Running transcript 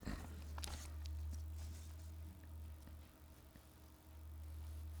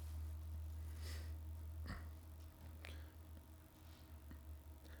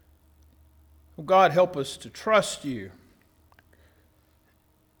Oh God, help us to trust you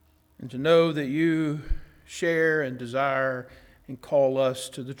and to know that you share and desire and call us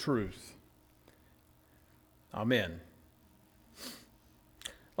to the truth. Amen.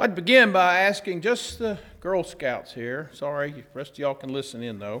 I'd like to begin by asking just the Girl Scouts here. Sorry, the rest of y'all can listen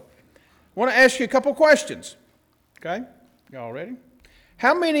in though. I want to ask you a couple questions. Okay? Y'all ready?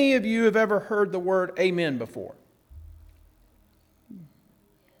 How many of you have ever heard the word amen before?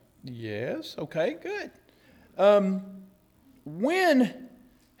 Yes. Okay, good. When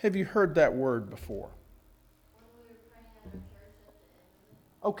have you heard that word before?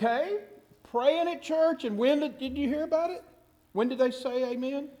 Okay. Praying at church, and when did you hear about it? When did they say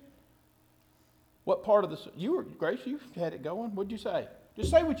amen? What part of the... Grace, you had it going. What did you say?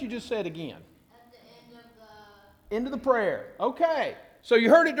 Just say what you just said again. At the end of the prayer. Okay. So you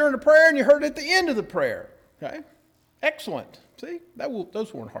heard it during the prayer and you heard it at the end of the prayer. Okay. Excellent. See,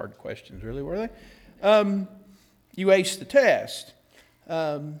 those weren't hard questions, really, were they? You aced the test.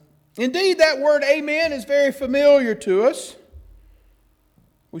 Indeed, that word amen is very familiar to us.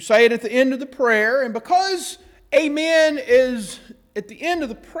 We say it at the end of the prayer, and because amen is at the end of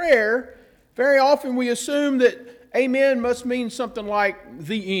the prayer, very often we assume that amen must mean something like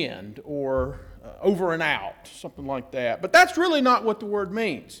the end or over and out, something like that. But that's really not what the word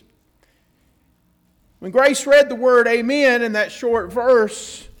means. When Grace read the word amen in that short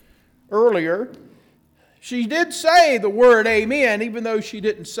verse earlier, she did say the word amen, even though she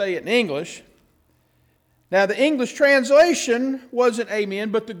didn't say it in English. Now, the English translation wasn't amen,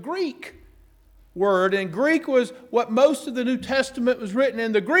 but the Greek word, and Greek was what most of the New Testament was written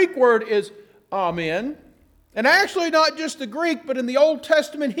in. The Greek word is amen. And actually not just the Greek, but in the Old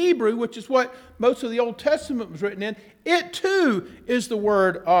Testament Hebrew, which is what most of the Old Testament was written in, it too is the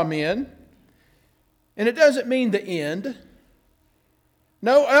word amen. And it doesn't mean the end.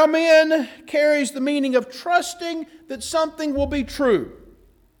 No, amen carries the meaning of trusting that something will be true.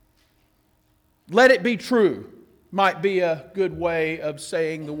 Let it be true might be a good way of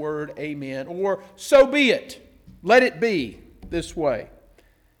saying the word amen. Or so be it. Let it be this way.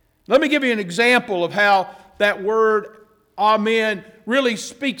 Let me give you an example of how that word amen really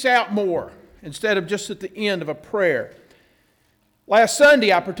speaks out more instead of just at the end of a prayer. Last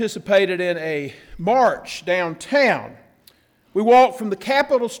Sunday I participated in a march downtown. We walked from the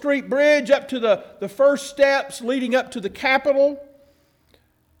Capitol Street Bridge up to the first steps leading up to the Capitol.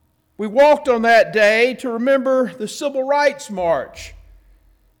 We walked on that day to remember the Civil Rights March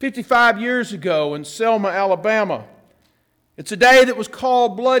 55 years ago in Selma, Alabama. It's a day that was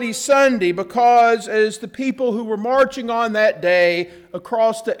called Bloody Sunday because as the people who were marching on that day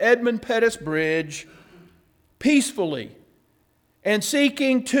across the Edmund Pettus Bridge peacefully and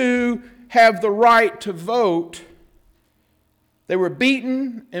seeking to have the right to vote, they were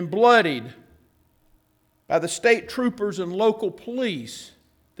beaten and bloodied by the state troopers and local police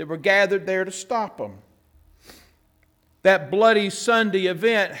that were gathered there to stop them. That Bloody Sunday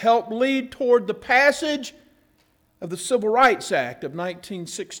event helped lead toward the passage of the Civil Rights Act of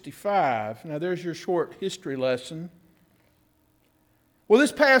 1965. Now there's your short history lesson. Well,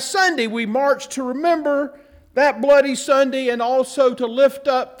 this past Sunday we marched to remember that Bloody Sunday and also to lift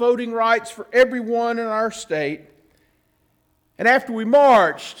up voting rights for everyone in our state. And after we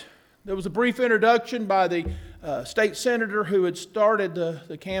marched, there was a brief introduction by the state senator who had started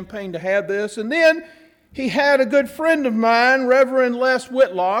the campaign to have this. And then he had a good friend of mine, Reverend Les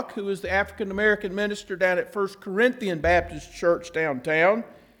Whitlock, who is the African-American minister down at First Corinthian Baptist Church downtown.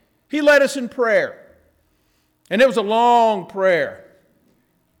 He led us in prayer. And it was a long prayer,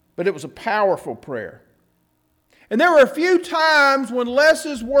 but it was a powerful prayer. And there were a few times when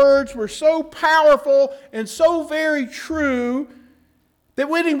Les's words were so powerful and so very true that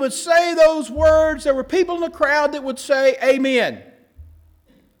when he would say those words, there were people in the crowd that would say, amen.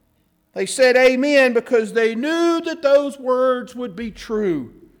 They said amen because they knew that those words would be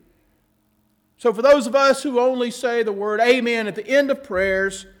true. So for those of us who only say the word amen at the end of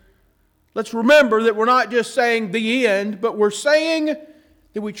prayers, let's remember that we're not just saying the end, but we're saying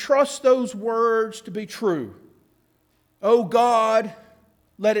that we trust those words to be true. Oh God,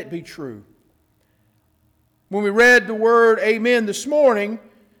 let it be true. When we read the word amen this morning,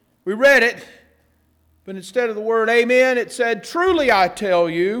 we read it, but instead of the word amen, it said, truly I tell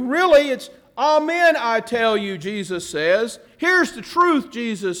you. Really, it's amen I tell you, Jesus says. Here's the truth,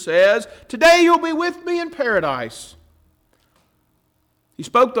 Jesus says. Today you'll be with me in paradise. He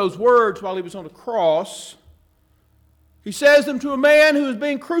spoke those words while he was on the cross. He says them to a man who is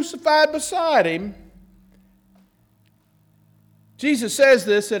being crucified beside him. Jesus says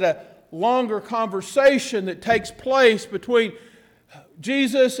this at a longer conversation that takes place between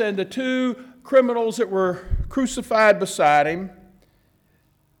Jesus and the two criminals that were crucified beside him.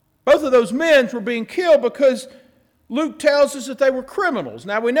 Both of those men were being killed because Luke tells us that they were criminals.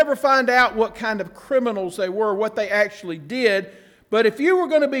 Now, we never find out what kind of criminals they were, what they actually did. But if you were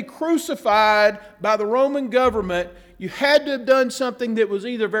going to be crucified by the Roman government, you had to have done something that was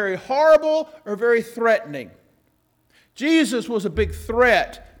either very horrible or very threatening. Jesus was a big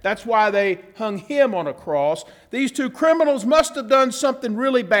threat. That's why they hung him on a cross. These two criminals must have done something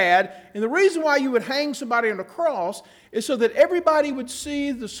really bad. And the reason why you would hang somebody on a cross is so that everybody would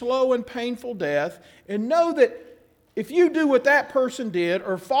see the slow and painful death and know that if you do what that person did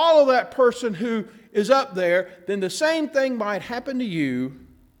or follow that person who is up there, then the same thing might happen to you.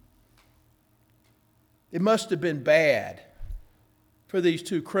 It must have been bad for these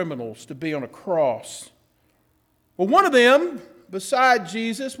two criminals to be on a cross. Well, one of them, beside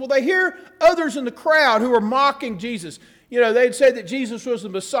Jesus, well, they hear others in the crowd who are mocking Jesus. You know, they'd say that Jesus was the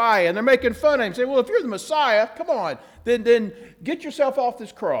Messiah, and they're making fun of him. Say, well, if you're the Messiah, come on, then get yourself off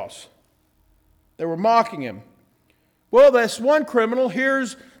this cross. They were mocking him. Well, this one criminal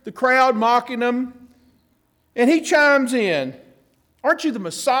hears the crowd mocking him, and he chimes in. Aren't you the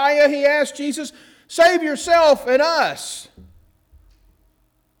Messiah? He asked Jesus. Save yourself and us.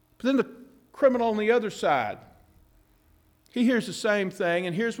 But then the criminal on the other side, he hears the same thing,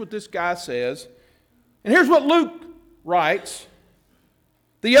 and here's what this guy says. And here's what Luke writes.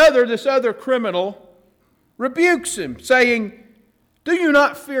 This other criminal rebukes him, saying, do you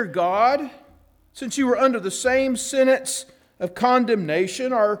not fear God, since you were under the same sentence of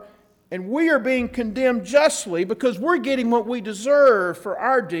condemnation, and we are being condemned justly because we're getting what we deserve for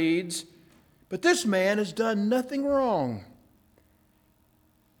our deeds, but this man has done nothing wrong.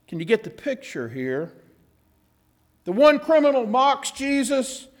 Can you get the picture here? The one criminal mocks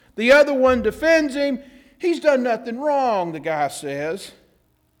Jesus. The other one defends him. He's done nothing wrong, the guy says.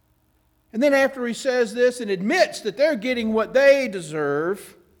 And then after he says this and admits that they're getting what they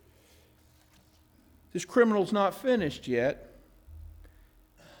deserve, this criminal's not finished yet.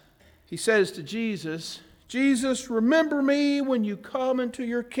 He says to Jesus, Jesus, remember me when you come into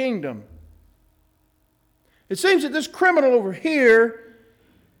your kingdom. It seems that this criminal over here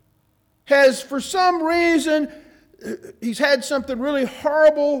has, for some reason, he's had something really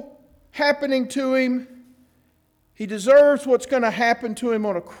horrible happening to him. He deserves what's going to happen to him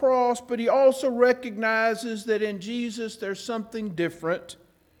on a cross, but he also recognizes that in Jesus there's something different.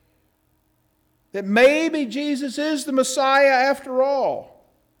 That maybe Jesus is the Messiah after all.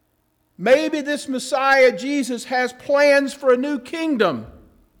 Maybe this Messiah, Jesus, has plans for a new kingdom.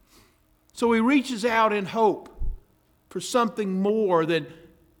 So he reaches out in hope for something more than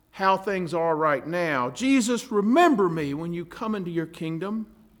how things are right now. Jesus, remember me when you come into your kingdom.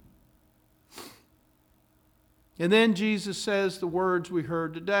 And then Jesus says the words we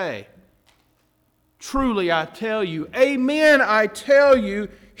heard today. Truly I tell you, amen, I tell you,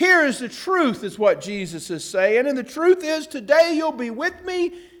 here is the truth, is what Jesus is saying. And the truth is, today you'll be with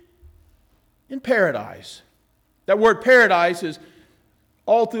me in paradise. That word paradise is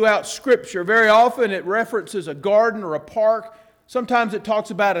all throughout Scripture. Very often it references a garden or a park. Sometimes it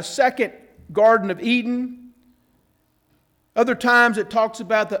talks about a second Garden of Eden. Other times it talks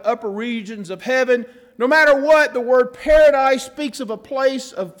about the upper regions of heaven. No matter what, the word paradise speaks of a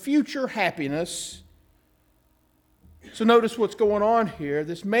place of future happiness. So notice what's going on here.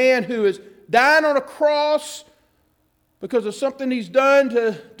 This man who is dying on a cross because of something he's done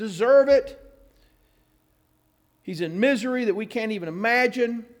to deserve it. He's in misery that we can't even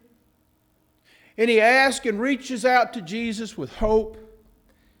imagine. And he asks and reaches out to Jesus with hope.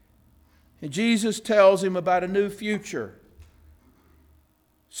 And Jesus tells him about a new future.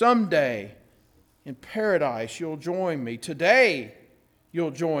 Someday in paradise you'll join me. Today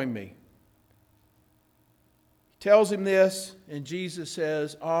you'll join me. He tells him this, and Jesus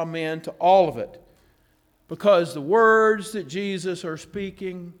says amen to all of it, because the words that Jesus are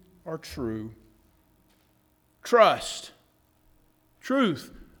speaking are true. Trust,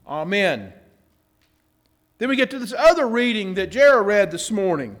 truth, amen. Then we get to this other reading that Jared read this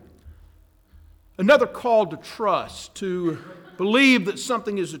morning. Another call to trust, to believe that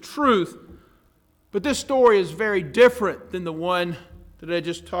something is a truth. But this story is very different than the one that I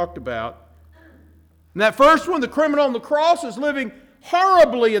just talked about. In that first one, the criminal on the cross is living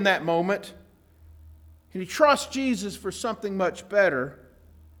horribly in that moment. And he trusts Jesus for something much better.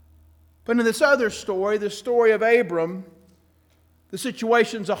 But in this other story, the story of Abram, the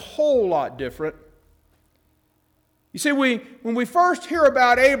situation's a whole lot different. You see, when we first hear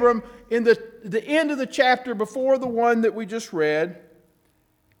about Abram in the end of the chapter before the one that we just read,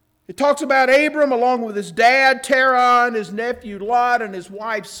 it talks about Abram along with his dad, Terah, and his nephew Lot, and his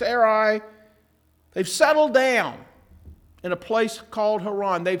wife Sarai. They've settled down in a place called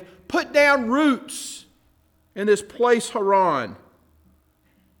Haran. They've put down roots in this place Haran.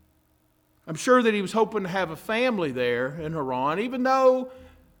 I'm sure that he was hoping to have a family there in Haran, even though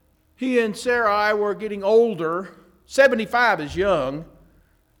he and Sarai were getting older. 75 is young,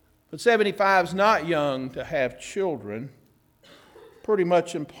 but 75 is not young to have children. Pretty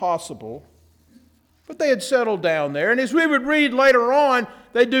much impossible. But they had settled down there, and as we would read later on,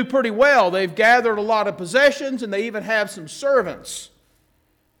 they do pretty well. They've gathered a lot of possessions, and they even have some servants.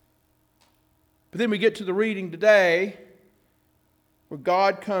 But then we get to the reading today, where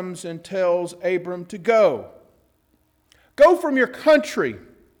God comes and tells Abram to go. Go from your country,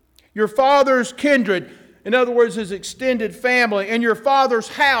 your father's kindred, in other words, his extended family, and your father's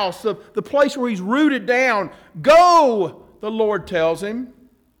house, the place where he's rooted down. Go, the Lord tells him.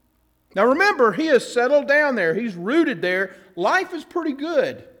 Now remember, he has settled down there. He's rooted there. Life is pretty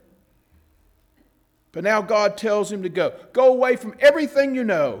good. But now God tells him to go. Go away from everything you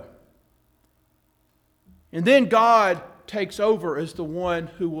know. And then God takes over as the one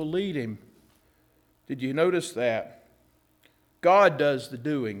who will lead him. Did you notice that? God does the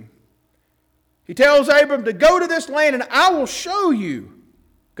doing. He tells Abram to go to this land and I will show you,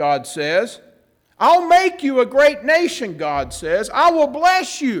 God says. I'll make you a great nation, God says. I will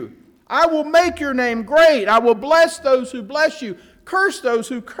bless you. I will make your name great. I will bless those who bless you, curse those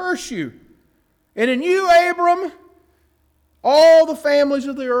who curse you. And in you, Abram, all the families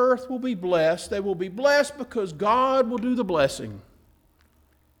of the earth will be blessed. They will be blessed because God will do the blessing.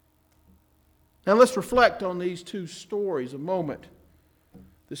 Now let's reflect on these two stories a moment.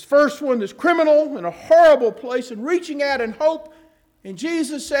 This first one, this criminal in a horrible place and reaching out in hope. And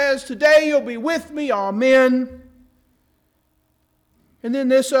Jesus says, today you'll be with me, amen. And then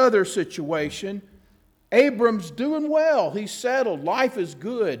this other situation, Abram's doing well. He's settled. Life is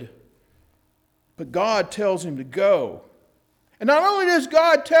good. But God tells him to go. And not only does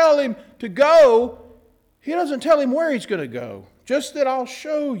God tell him to go, He doesn't tell him where he's going to go. Just that I'll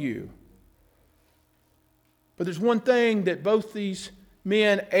show you. But there's one thing that both these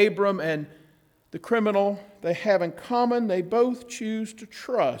men, Abram and the criminal, they have in common. They both choose to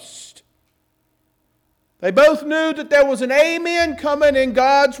trust. They both knew that there was an amen coming in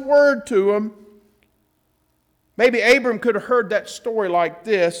God's word to them. Maybe Abram could have heard that story like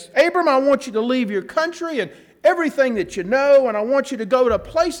this. Abram, I want you to leave your country and everything that you know, and I want you to go to a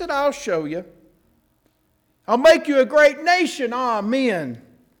place that I'll show you. I'll make you a great nation. Amen.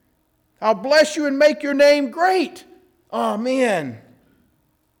 I'll bless you and make your name great. Amen.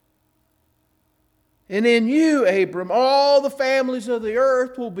 And in you, Abram, all the families of the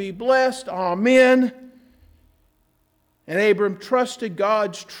earth will be blessed. Amen. And Abram trusted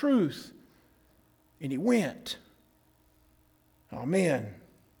God's truth, and he went. Amen.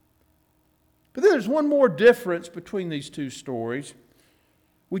 But then there's one more difference between these two stories.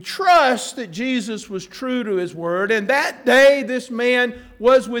 We trust that Jesus was true to his word, and that day this man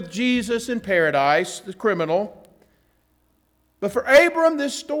was with Jesus in paradise, the criminal. But for Abram,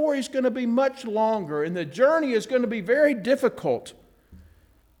 this story is going to be much longer, and the journey is going to be very difficult.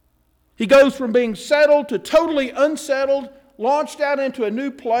 He goes from being settled to totally unsettled, launched out into a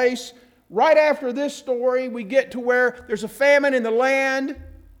new place. Right after this story, we get to where there's a famine in the land,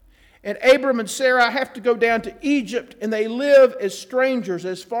 and Abram and Sarah have to go down to Egypt, and they live as strangers,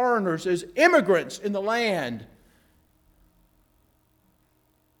 as foreigners, as immigrants in the land.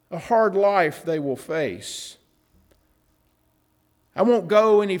 A hard life they will face. I won't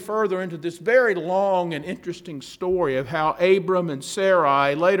go any further into this very long and interesting story of how Abram and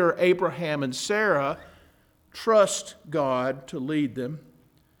Sarai, later Abraham and Sarah, trust God to lead them,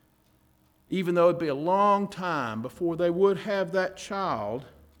 even though it'd be a long time before they would have that child.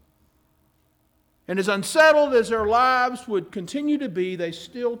 And as unsettled as their lives would continue to be, they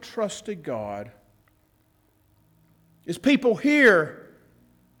still trusted God. As people here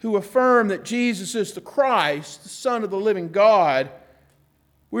who affirm that Jesus is the Christ, the Son of the living God,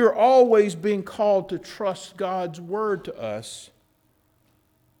 we are always being called to trust God's word to us,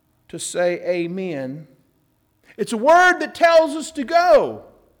 to say amen. It's a word that tells us to go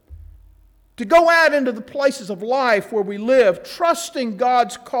out into the places of life where we live, trusting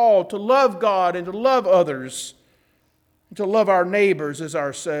God's call to love God and to love others, and to love our neighbors as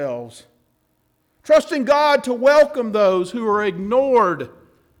ourselves. Trusting God to welcome those who are ignored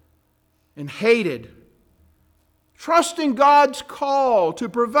and hated. Trusting God's call to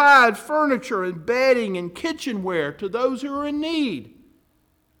provide furniture and bedding and kitchenware to those who are in need.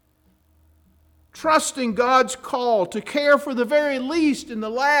 Trusting God's call to care for the very least and the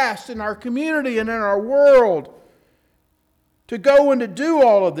last in our community and in our world. to go and to do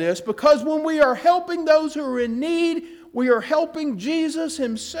all of this, because when we are helping those who are in need, we are helping Jesus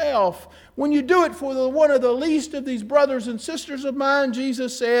Himself. When you do it for one of the least of these brothers and sisters of mine,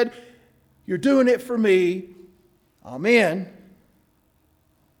 Jesus said, you're doing it for me. Amen.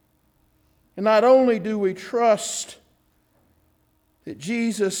 And not only do we trust that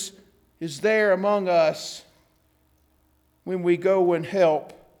Jesus is there among us when we go and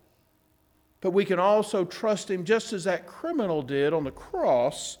help, but we can also trust Him just as that criminal did on the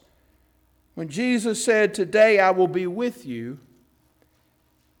cross when Jesus said, today I will be with you,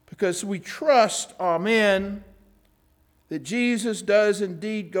 because we trust, amen, that Jesus does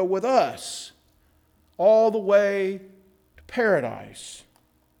indeed go with us all the way to paradise.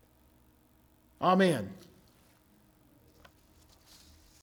 Amen.